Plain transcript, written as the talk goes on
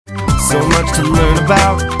so much to learn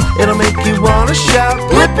about. It'll make you wanna shout,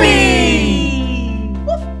 Blippi!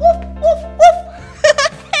 Woof, woof, woof, woof.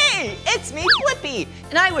 Hey, it's me, Blippi,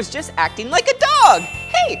 and I was just acting like a dog.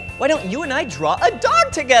 Hey, why don't you and I draw a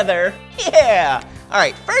dog together? Yeah. All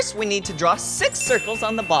right, first we need to draw 6 circles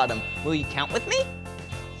on the bottom. Will you count with me?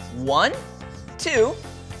 1, 2,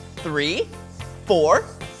 3, 4,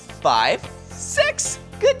 5, 6.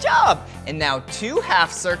 Good job. And now 2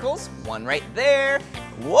 half circles, one right there.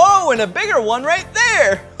 Whoa, and a bigger one right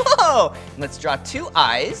there. Whoa. Let's draw 2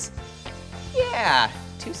 eyes. Yeah,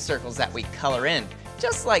 2 circles that we color in,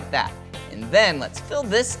 just like that. And then let's fill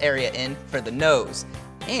this area in for the nose.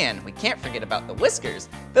 And we can't forget about the whiskers.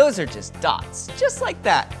 Those are just dots, just like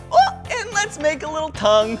that. Oh, and let's make a little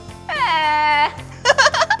tongue.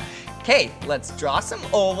 Okay, let's draw some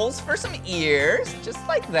ovals for some ears, just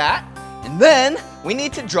like that. And then we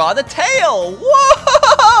need to draw the tail.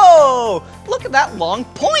 Whoa! Look at that long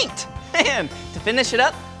point. And to finish it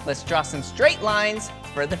up, let's draw some straight lines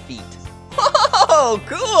for the feet. Whoa,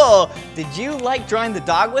 cool. Did you like drawing the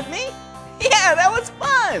dog with me? Yeah, that was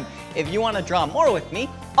fun. If you want to draw more with me,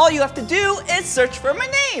 all you have to do is search for my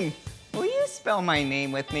name. Will you spell my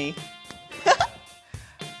name with me?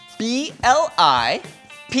 B-L-I-P-P-I,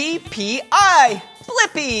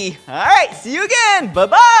 Blippi. All right, see you again.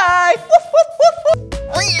 Bye-bye.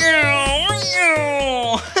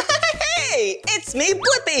 Hey, it's me,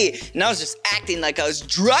 Blippi. And I was just acting like I was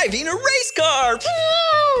driving a race car.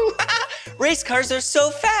 Race cars are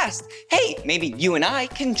so fast. Hey, maybe you and I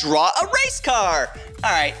can draw a race car.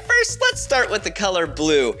 All right, first let's start with the color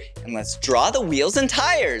blue and let's draw the wheels and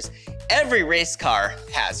tires. Every race car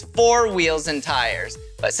has 4 wheels and tires,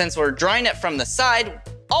 but since we're drawing it from the side,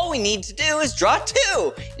 all we need to do is draw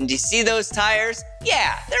 2. And do you see those tires?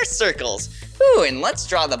 Yeah, they're circles. Ooh, and let's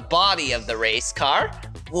draw the body of the race car.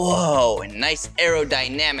 Whoa, a nice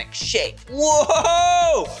aerodynamic shape.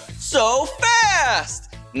 Whoa, so fast.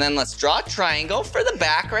 And then let's draw a triangle for the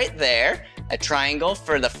back right there, a triangle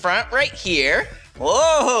for the front right here.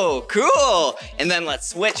 Whoa, cool. And then let's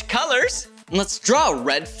switch colors. And let's draw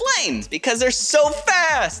red flames because they're so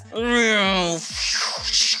fast.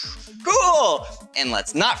 Cool. And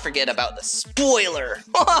let's not forget about the spoiler.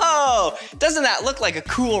 Whoa, doesn't that look like a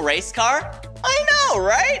cool race car? I know,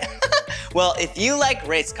 right? Well, if you like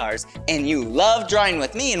race cars and you love drawing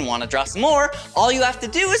with me and want to draw some more, all you have to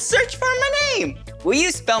do is search for my name. Will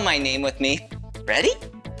you spell my name with me? Ready?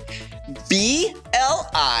 B-L-I-P-P-I,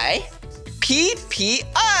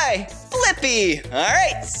 Blippi. All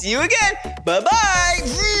right, see you again. Bye-bye.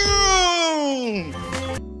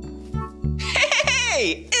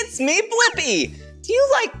 Hey, it's me, Blippi. Do you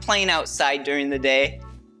like playing outside during the day?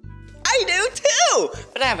 I do too,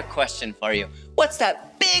 but I have a question for you. What's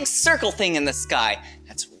that big circle thing in the sky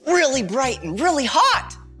that's really bright and really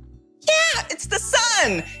hot? Yeah, it's the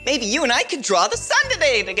sun. Maybe you and I could draw the sun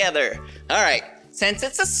today together. All right, since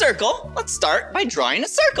it's a circle, let's start by drawing a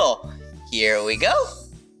circle. Here we go.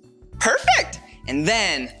 Perfect. And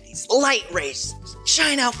then these light rays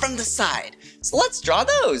shine out from the side. So let's draw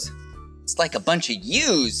those. It's like a bunch of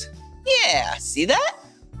U's. Yeah, see that?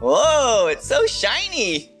 Whoa, it's so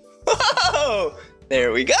shiny. Whoa,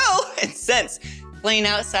 there we go. And since playing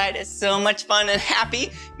outside is so much fun and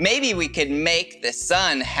happy, maybe we could make the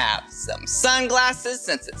sun have some sunglasses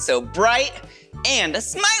since it's so bright and a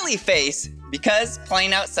smiley face because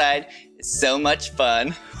playing outside is so much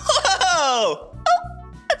fun. Whoa, oh,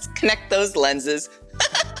 let's connect those lenses.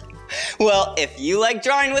 Well, if you like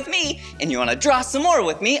drawing with me and you want to draw some more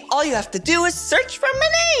with me, all you have to do is search for my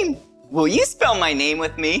name. Will you spell my name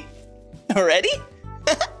with me? Ready?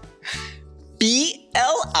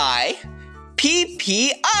 B-L-I-P-P-I,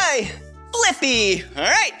 Blippi. All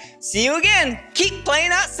right, see you again. Keep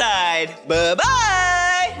playing outside.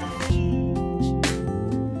 Bye-bye.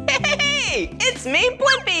 Hey, it's me,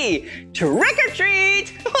 Blippi. Trick or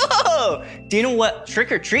treat. Whoa. Do you know what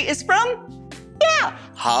trick or treat is from? Yeah,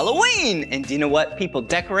 Halloween. And do you know what people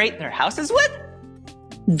decorate their houses with?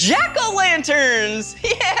 Jack-o'-lanterns!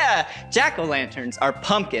 Yeah! Jack-o'-lanterns are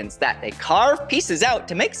pumpkins that they carve pieces out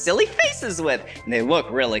to make silly faces with, and they look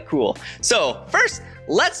really cool. So first,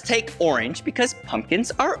 let's take orange because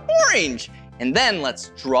pumpkins are orange. And then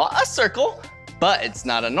let's draw a circle, but it's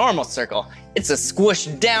not a normal circle. It's a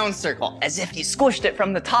squished down circle, as if you squished it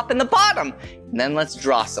from the top and the bottom. And then let's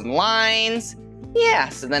draw some lines. Yeah,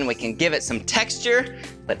 so then we can give it some texture,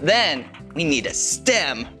 but then we need a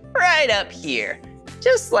stem right up here.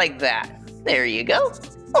 Just like that. There you go.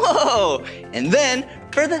 Whoa! And then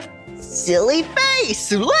for the silly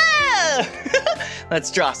face. Whoa! Let's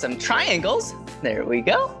draw some triangles. There we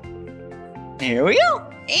go. Here we go.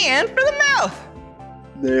 And for the mouth.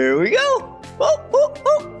 There we go. Oh, oh,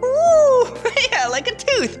 oh, oh. Yeah, like a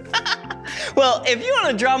tooth. Well, if you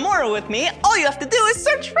want to draw more with me, all you have to do is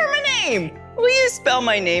search for my name. Will you spell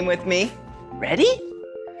my name with me? Ready?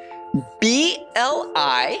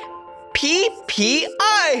 B-L-I-P-P-I.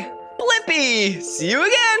 Blippi. See you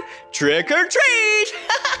again. Trick or treat.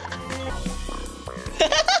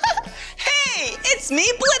 Hey, it's me,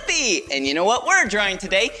 Blippi. And you know what we're drawing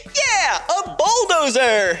today? Yeah, a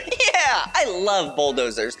bulldozer. Yeah, I love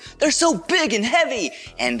bulldozers. They're so big and heavy,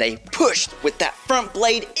 and they push with that front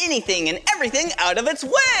blade anything and everything out of its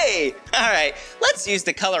way. All right, let's use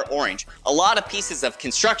the color orange. A lot of pieces of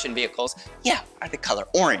construction vehicles, yeah, are the color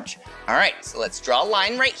orange. All right, so let's draw a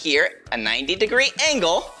line right here, a 90-degree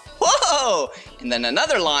angle. Whoa, and then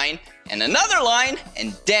another line, and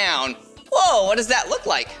down. Whoa, what does that look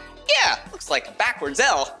like? Yeah, looks like a backwards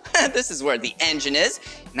L. This is where the engine is,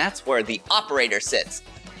 and that's where the operator sits.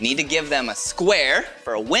 Need to give them a square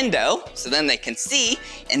for a window so then they can see.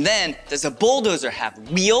 And then, does a bulldozer have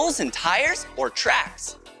wheels and tires or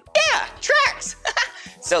tracks? Yeah, tracks.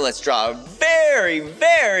 So let's draw a very,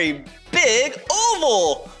 very big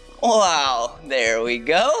oval. Wow, there we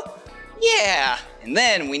go. Yeah, and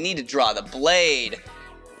then we need to draw the blade.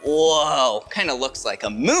 Whoa, kind of looks like a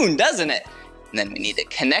moon, doesn't it? And then we need to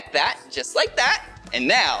connect that just like that. And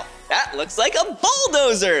now that looks like a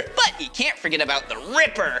bulldozer, but you can't forget about the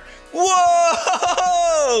ripper.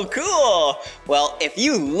 Whoa, cool. Well, if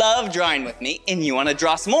you love drawing with me and you want to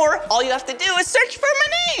draw some more, all you have to do is search for my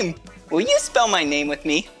name. Will you spell my name with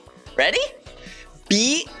me? Ready?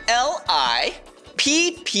 B-L-I-P-P-I.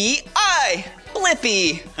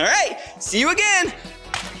 Blippi. All right, see you again.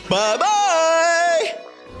 Bye-bye.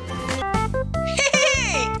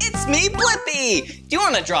 Hey, it's me, Blippi. Do you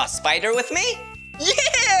want to draw a spider with me?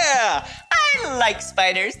 Yeah, I like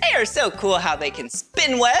spiders. They are so cool how they can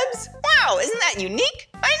spin webs. Wow, isn't that unique?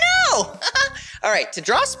 I know. All right, to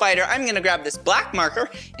draw a spider, I'm gonna grab this black marker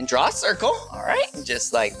and draw a circle. All right,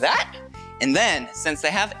 just like that. And then, since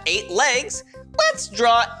they have 8 legs, let's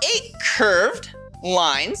draw 8 curved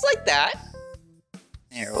lines like that.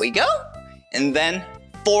 There we go. And then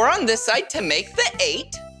 4 on this side to make the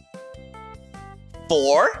 8.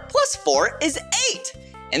 4 plus 4 is 8.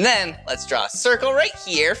 And then let's draw a circle right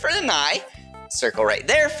here for an eye, circle right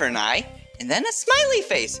there for an eye, and then a smiley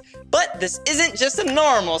face. But this isn't just a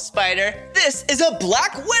normal spider. This is a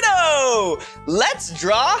black widow. Let's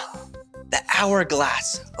draw the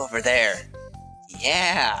hourglass over there.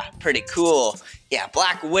 Yeah, pretty cool. Yeah,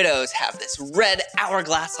 black widows have this red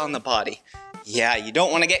hourglass on the body. Yeah, you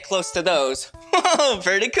don't want to get close to those. Whoa,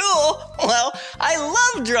 pretty cool. Well, I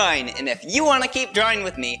love drawing, and if you want to keep drawing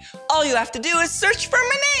with me, all you have to do is search for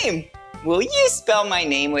my name. Will you spell my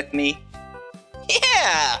name with me?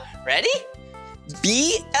 Yeah, ready?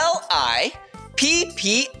 B-L-I-P-P-I.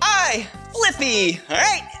 Blippi. All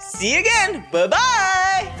right, see you again.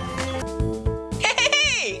 Bye-bye.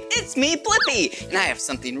 Hey, it's me, Blippi, and I have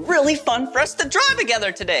something really fun for us to draw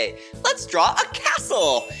together today. Let's draw a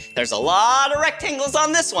castle. There's a lot of rectangles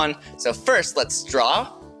on this one, so first let's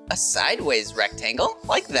draw a sideways rectangle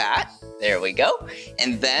like that. There we go.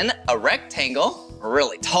 And then a rectangle, a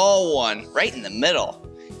really tall one right in the middle.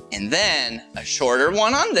 And then a shorter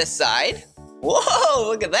one on this side. Whoa,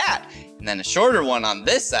 look at that. And then a shorter one on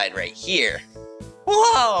this side right here.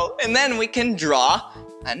 Whoa, and then we can draw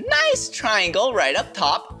a nice triangle right up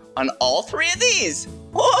top on all 3 of these.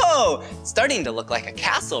 Whoa, it's starting to look like a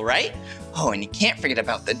castle, right? Oh, and you can't forget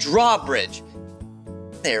about the drawbridge.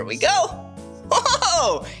 There we go.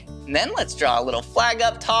 Whoa, and then let's draw a little flag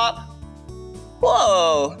up top.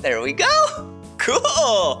 Whoa, there we go.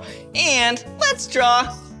 Cool, and let's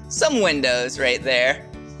draw some windows right there.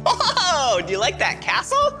 Whoa, do you like that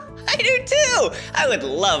castle? I do too. I would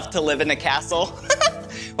love to live in a castle.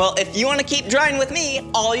 Well, if you want to keep drawing with me,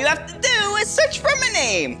 all you have to do is search for my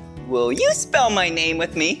name. Will you spell my name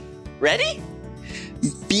with me? Ready?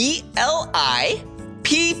 B-L-I-P-P-I.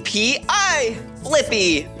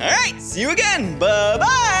 Blippi. All right, see you again.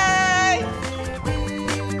 Bye-bye.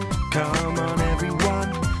 Come on,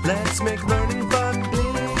 everyone, let's make learning fun.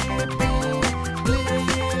 Blippi,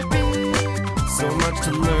 Blippi. So much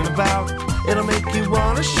to learn about, it'll make